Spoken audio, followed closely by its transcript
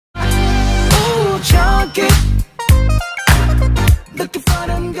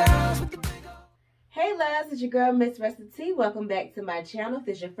loves, it's your girl MissRessaT. Welcome back to my channel. If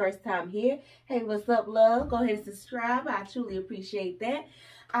this is your first time here, hey, what's up, love? Go ahead and subscribe. I truly appreciate that.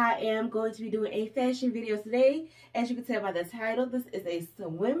 I am going to be doing a fashion video today. As you can tell by the title, this is a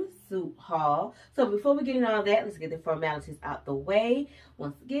swimsuit haul. So before we get into all that, let's get the formalities out the way.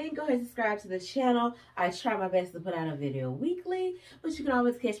 Once again, go ahead and subscribe to the channel. I try my best to put out a video weekly, but you can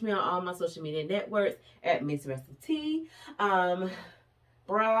always catch me on all my social media networks at MissRessaT.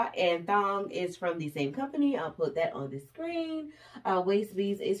 Bra and thong is from the same company. I'll put that on the screen. Waist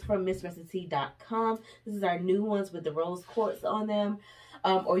beads is from MissRessaT.com. This is our new ones with the rose quartz on them.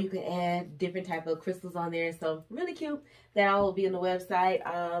 Or you can add different type of crystals on there. So really cute. That all will be on the website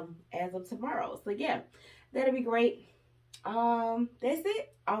as of tomorrow. So yeah, that'll be great. That's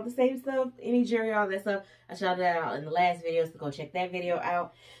it. All the same stuff, any jewelry, all that stuff. I shouted that out in the last video, so go check that video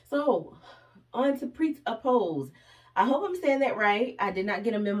out. So on to Prêt-a-Pose. I hope I'm saying that right. I did not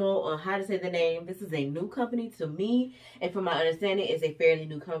get a memo on how to say the name. This is a new company to me, and from my understanding, it's a fairly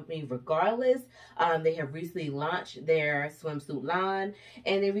new company regardless. They have recently launched their swimsuit line,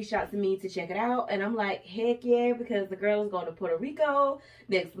 and they reached out to me to check it out, and I'm like, heck yeah, because the girl is going to Puerto Rico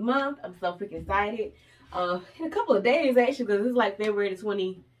next month. I'm so freaking excited. In a couple of days, actually, because it's like February the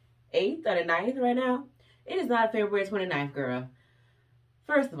 28th or the 9th right now. It is not February 29th, girl.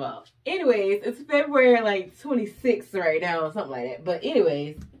 First of all, anyways, it's February like 26th right now or something like that. But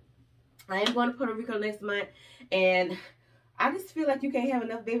anyways, I am going to Puerto Rico next month, and I just feel like you can't have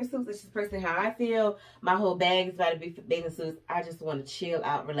enough bathing suits. That's just personally how I feel. My whole bag is about to be bathing suits. I just want to chill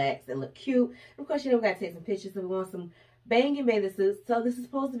out, relax, and look cute. Of course, you know, we got to take some pictures, so we want some banging bathing suits. So this is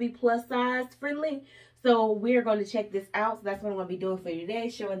supposed to be plus size friendly. So we're going to check this out. So that's what I'm going to be doing for you today,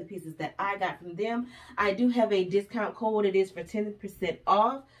 showing the pieces that I got from them. I do have a discount code. It is for 10%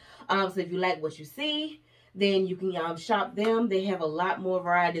 off. So if you like what you see, then you can shop them. They have a lot more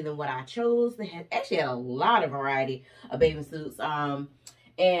variety than what I chose. They have actually had a lot of variety of bathing suits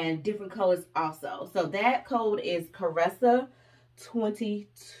and different colors also. So that code is Caressa20.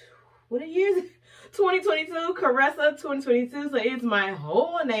 What year is it? 2022, Caressa 2022. So it's my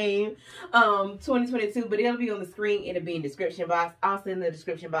whole name, 2022, but it'll be on the screen. It'll be in the description box. Also in the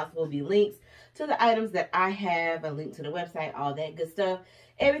description box will be links to the items that I have, a link to the website, all that good stuff.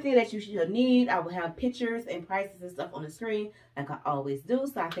 Everything that you should need. I will have pictures and prices and stuff on the screen like I always do.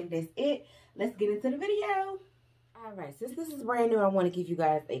 So I think that's it. Let's get into the video. All right, since this is brand new, I want to give you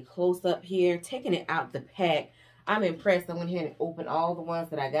guys a close-up here. Taking it out the pack, I'm impressed. I went ahead and opened all the ones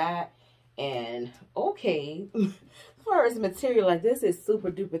that I got. And okay, as far as material, like this is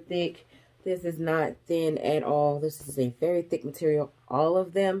super duper thick. This is not thin at all. This is a very thick material. All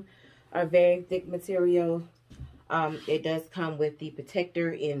of them are very thick material. It does come with the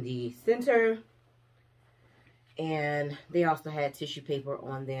protector in the center, and they also had tissue paper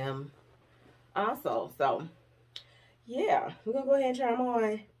on them also. So yeah, we're gonna go ahead and try them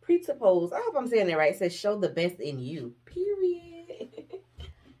on. Prêt-a-Pose. I hope I'm saying that right. It says show the best in you, period.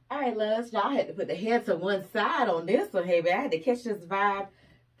 All right, loves, y'all had to put the head to one side on this one. Hey, man, I had to catch this vibe.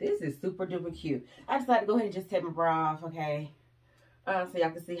 This is super duper cute. I decided to go ahead and just take my bra off, okay? So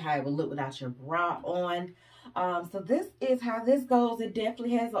y'all can see how it would look without your bra on. So this is how this goes. It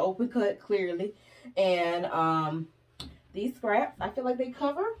definitely has an open cut, clearly. And these scraps, I feel like they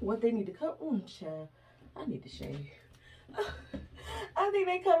cover what they need to cover. Child, I need to shave. I think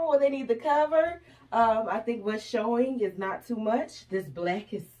they cover what they need to cover. I think what's showing is not too much. This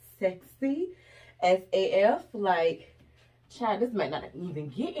black is sexy as AF. Like, child, this might not even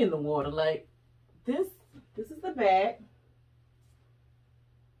get in the water. Like, this is the back.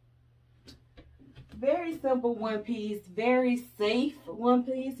 Very simple one piece. Very safe one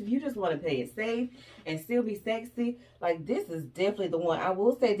piece. If you just want to play it safe and still be sexy, like, this is definitely the one. I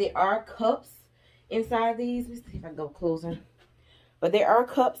will say there are cups inside these. Let me see if I can go closer. But there are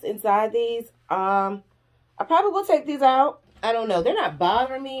cups inside these. I probably will take these out. I don't know. They're not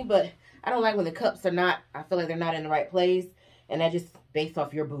bothering me, but I don't like when the cups are not, I feel like they're not in the right place. And that just based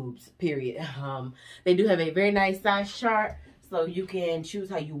off your boobs, period. They do have a very nice size chart, so you can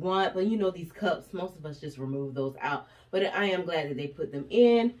choose how you want. But you know these cups, most of us just remove those out. But I am glad that they put them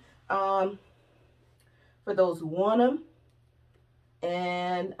in for those who want them.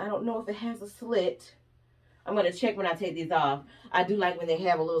 And I don't know if it has a slit. I'm going to check when I take these off. I do like when they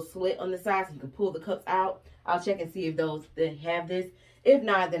have a little slit on the side so you can pull the cups out. I'll check and see if those that have this. If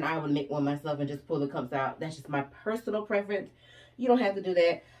not, then I would make one myself and just pull the cups out. That's just my personal preference. You don't have to do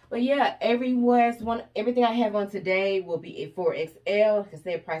that. But yeah, everything I have on today will be a 4XL. Like I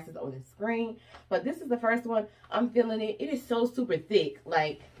said, prices on the screen. But this is the first one. I'm feeling it. It is so super thick.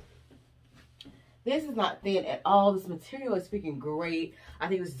 Like, This is not thin at all. This material is freaking great. I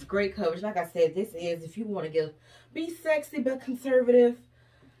think this is great coverage. Like I said, this is, if you want to be sexy but conservative,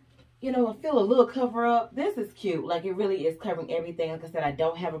 you know, feel a little cover up. This is cute. Like, it really is covering everything. Like I said, I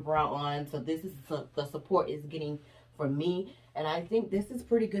don't have a bra on, so this is the support is getting for me. And I think this is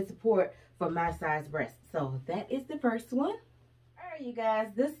pretty good support for my size breast. So that is the first one. All right, you guys,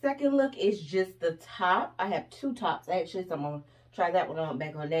 this second look is just the top. I have two tops actually, so I'm gonna try that one on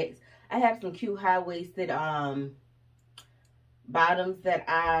back on next. I have some cute high-waisted bottoms that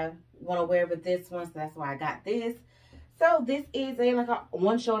I want to wear with this one, so that's why I got this. So this is a like a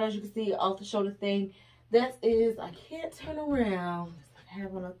one shoulder, as you can see, off the shoulder thing. That is, I can't turn around. I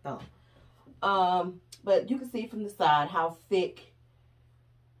have on a thumb. But you can see from the side how thick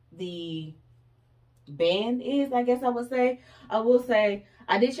the band is, I guess I would say. I will say,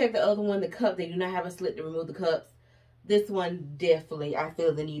 I did check the other one, the cup. They do not have a slit to remove the cups. This one, definitely, I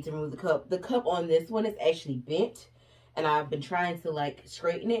feel the need to remove the cup. The cup on this one is actually bent, and I've been trying to, like,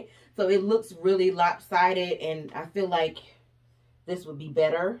 straighten it. So it looks really lopsided, and I feel like this would be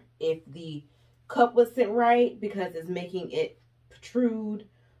better if the cup was set right, because it's making it protrude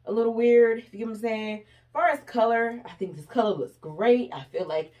a little weird, if you get what I'm saying. As far as color, I think this color looks great. I feel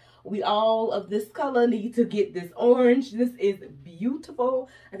like we all of this color need to get this orange. This is beautiful.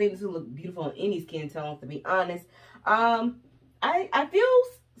 I think this will look beautiful on any skin tone, to be honest. I feel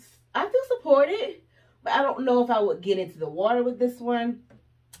supported, but I don't know if I would get into the water with this one.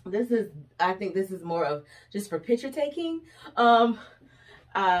 I think this is more of just for picture taking. With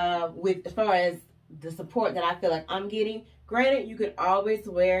as far as the support that I feel like I'm getting. Granted, you can always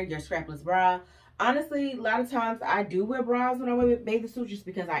wear your strapless bra. Honestly, a lot of times I do wear bras when I wear bathing suits just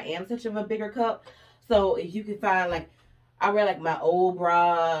because I am such of a bigger cup. So if you can find, like, I wear like my old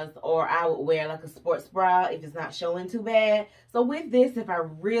bras, or I would wear like a sports bra if it's not showing too bad. So with this, if I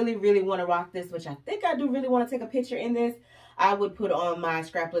really, really want to rock this, which I think I do really want to take a picture in this, I would put on my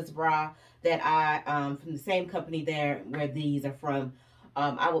strapless bra that I, from the same company there where these are from.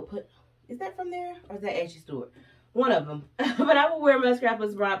 I would put, is that from there? Or is that Ashley Stewart? One of them. But I would wear my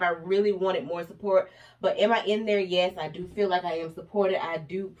strapless bra if I really wanted more support. But am I in there? Yes, I do feel like I am supported. I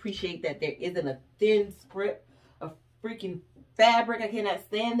do appreciate that there isn't a thin strip of freaking fabric. I cannot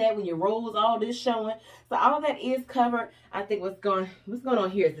stand that when your rolls all this showing. So all that is covered. I think what's going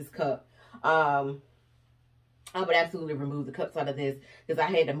on here is this cup. I would absolutely remove the cups out of this because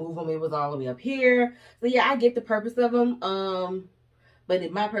I had to move them. It was all the way up here. So yeah, I get the purpose of them. But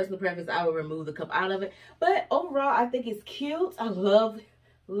in my personal preference, I would remove the cup out of it. But overall, I think it's cute. I love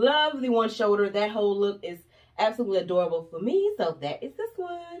the one shoulder. That whole look is absolutely adorable for me. So that is this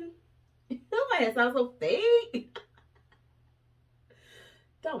one. Oh, my, that sounds so fake.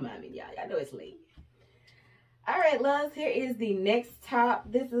 Don't mind me, y'all. Y'all know it's late. All right, loves. Here is the next top.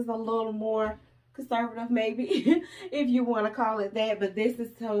 This is a little more conservative, maybe, if you want to call it that. But this is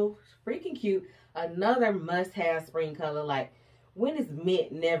so freaking cute. Another must-have spring color. Like, when is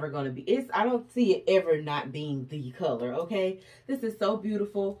mint never going to be? I don't see it ever not being the color, okay? This is so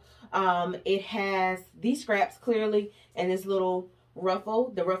beautiful. It has these straps, clearly, and this little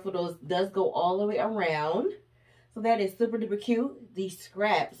ruffle. The ruffle does go all the way around. So that is super duper cute. These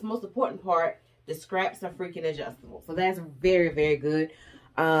scraps, most important part, the scraps are freaking adjustable. So that's very, very good.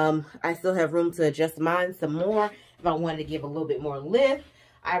 I still have room to adjust mine some more if I wanted to give a little bit more lift.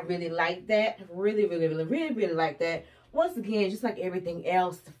 I really like that. Really, really, really, really, really like that. Once again, just like everything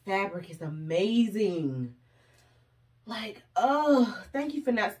else, the fabric is amazing. Like, oh, thank you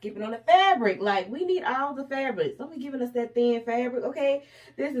for not skipping on the fabric. Like, we need all the fabrics. Don't be giving us that thin fabric, okay?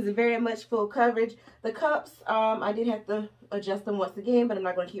 This is very much full coverage. The cups, I did have to adjust them once again, but I'm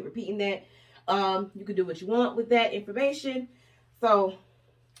not going to keep repeating that. You can do what you want with that information. So,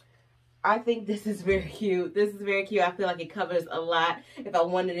 I think this is very cute. This is very cute. I feel like it covers a lot. If I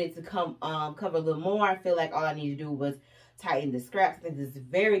wanted it to cover a little more, I feel like all I need to do was tighten the straps. I think this is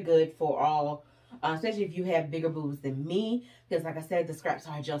very good for all, especially if you have bigger boobs than me. Because like I said, the straps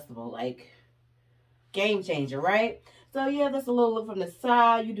are adjustable. Like, game changer, right? So yeah, that's a little look from the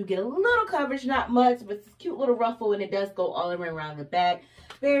side. You do get a little coverage, not much, but it's a cute little ruffle, and it does go all the way around the back.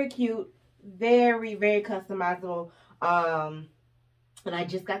 Very cute. Very, very customizable. And I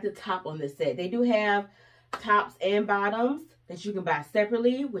just got the top on this set. They do have tops and bottoms that you can buy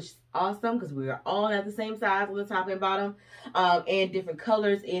separately, which is awesome because we are all at the same size on the top and bottom. And different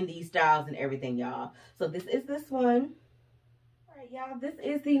colors in these styles and everything, y'all. So this is this one. All right, y'all, this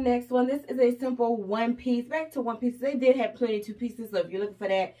is the next one. This is a simple one piece. Back to one piece. They did have plenty of two pieces, so if you're looking for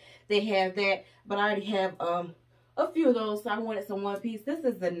that, they have that. But I already have a few of those, so I wanted some one piece. This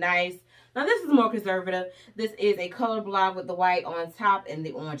is the nice, now this is more conservative. This is a color block with the white on top and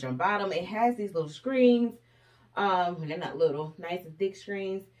the orange on bottom. It has these little screens. They're not little, nice and thick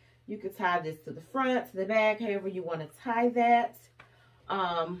screens. You can tie this to the front, to the back, however you want to tie that.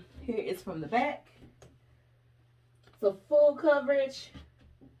 Here is from the back. So full coverage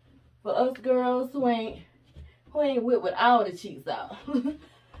for us girls who ain't with all the cheeks out.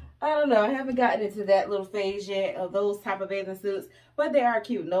 I don't know. I haven't gotten into that little phase yet of those type of bathing suits, but they are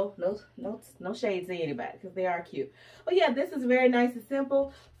cute. No shade to anybody because they are cute. But yeah, this is very nice and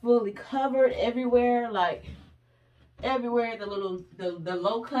simple, fully covered everywhere, like everywhere. The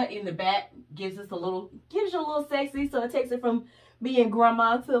low cut in the back gives you a little sexy, so it takes it from being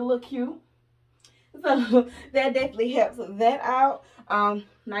grandma to look cute. So that definitely helps that out.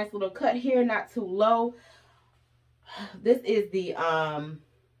 Nice little cut here, not too low. This is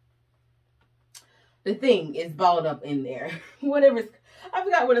the thing is balled up in there. I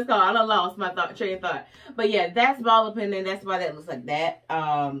forgot what it's called. I done lost my train of thought. But yeah, that's balled up in there. That's why that looks like that.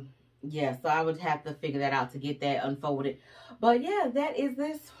 Yeah, so I would have to figure that out to get that unfolded. But yeah, that is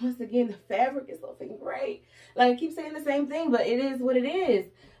this. Once again, the fabric is looking great. Like I keep saying the same thing, but it is what it is.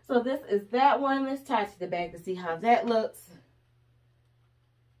 So this is that one. Let's tie it to the back to see how that looks.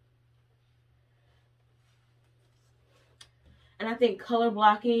 And I think color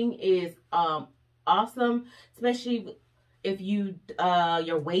blocking is awesome, especially if you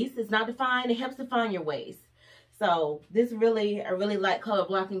your waist is not defined. It helps define your waist. So this I really like color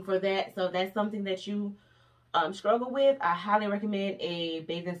blocking for that. So if that's something that you struggle with, I highly recommend a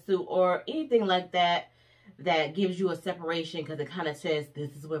bathing suit or anything like that that gives you a separation, because it kind of says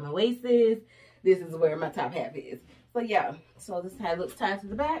this is where my waist is, this is where my top half is. So yeah, so this is how it looks tied to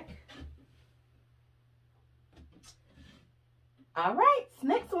the back. All right,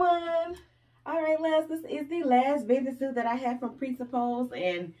 next one. All right, Les, this is the last bathing suit that I have from Prêt-a-Pose,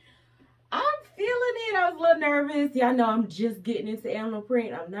 and I'm feeling it. I was a little nervous. Y'all know I'm just getting into animal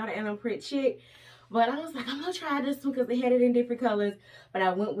print. I'm not an animal print chick, but I was like, I'm gonna try this one because they had it in different colors. But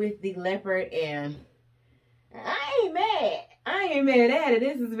I went with the leopard, and I ain't mad. I ain't mad at it.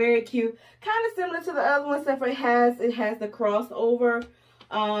 This is very cute. Kind of similar to the other one, except for it has the crossover.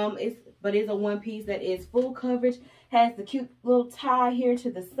 But it's a one piece that is full coverage. Has the cute little tie here to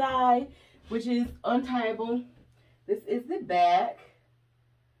the side, which is untieable. This is the back.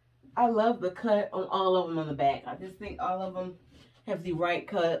 I love the cut on all of them on the back. I just think all of them have the right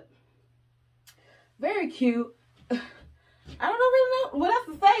cut. Very cute. I don't really know what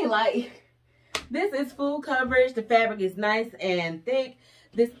else to say. Like, this is full coverage. The fabric is nice and thick.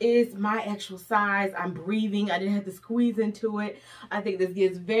 This is my actual size. I'm breathing. I didn't have to squeeze into it. I think this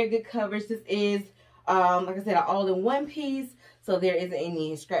gives very good coverage. This is, like I said, an all-in-one piece. So there isn't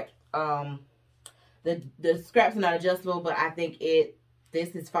any scrap. The scraps are not adjustable, but I think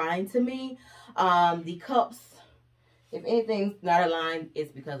this is fine to me. The cups, if anything's not aligned,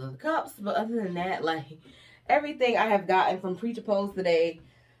 it's because of the cups. But other than that, like, everything I have gotten from Prêt-a-Pose today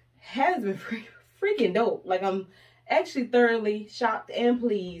has been freaking dope. Like, I'm actually thoroughly shocked and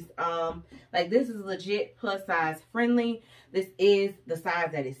pleased. Like, this is legit plus size friendly. This is the size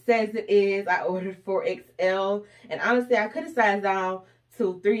that it says it is. I ordered 4XL, and honestly, I could have sized down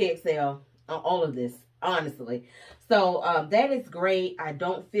to 3XL on all of this, honestly. So that is great. I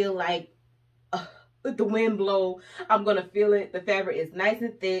don't feel like with the wind blow, I'm gonna feel it. The fabric is nice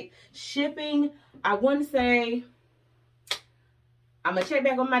and thick. Shipping, I want to say, I'm gonna check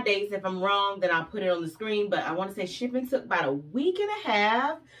back on my dates. If I'm wrong, then I'll put it on the screen. But I want to say shipping took about a week and a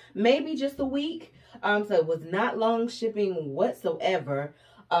half, maybe just a week. So it was not long shipping whatsoever.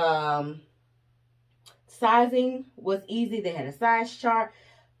 Sizing was easy. They had a size chart.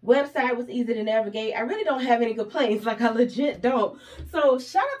 Website was easy to navigate. I really don't have any complaints. Like, I legit don't. So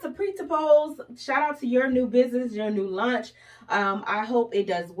shout out to Prêt-a-Pose. Shout out to your new business, your new launch. I hope it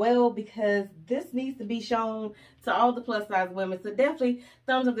does well, because this needs to be shown to all the plus size women. So definitely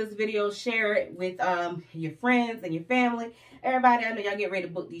thumbs up this video, share it with your friends and your family. Everybody, I know y'all get ready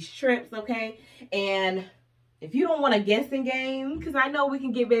to book these trips, okay? And if you don't want a guessing game, because I know we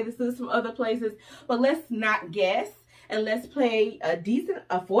can get bathing suits from other places, but let's not guess. And let's play a decent,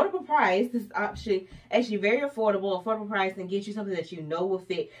 affordable price. This is actually very affordable price, and get you something that you know will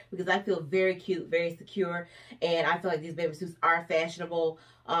fit, because I feel very cute, very secure, and I feel like these bathing suits are fashionable.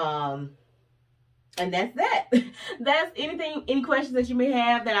 And that's that. That's any questions that you may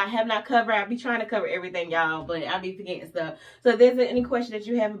have that I have not covered. I'll be trying to cover everything, y'all, but I'll be forgetting stuff. So if there's any question that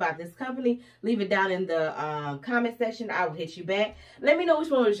you have about this company, leave it down in the comment section. I will hit you back. Let me know which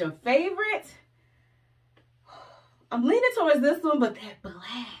one was your favorite. I'm leaning towards this one, but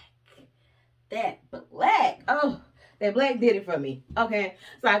that that black. Oh, that black did it for me. Okay,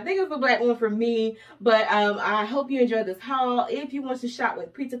 so I think it's the black one for me. But I hope you enjoyed this haul. If you want to shop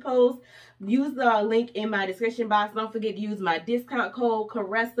with Prêt-a-Pose, use the link in my description box. Don't forget to use my discount code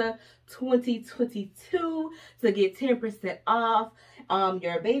KSC2022 to get 10% off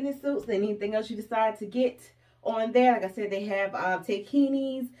your bathing suits and anything else you decide to get on there. Like I said, they have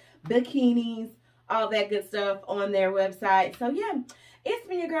takinis, bikinis, all that good stuff on their website. So yeah, it's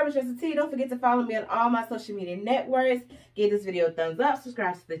me, your girl, MissRessaT. Don't forget to follow me on all my social media networks. Give this video a thumbs up.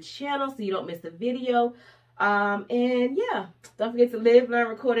 Subscribe to the channel so you don't miss a video. And yeah, don't forget to live, learn,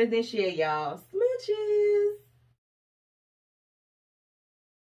 record, and then share, y'all. Smooches.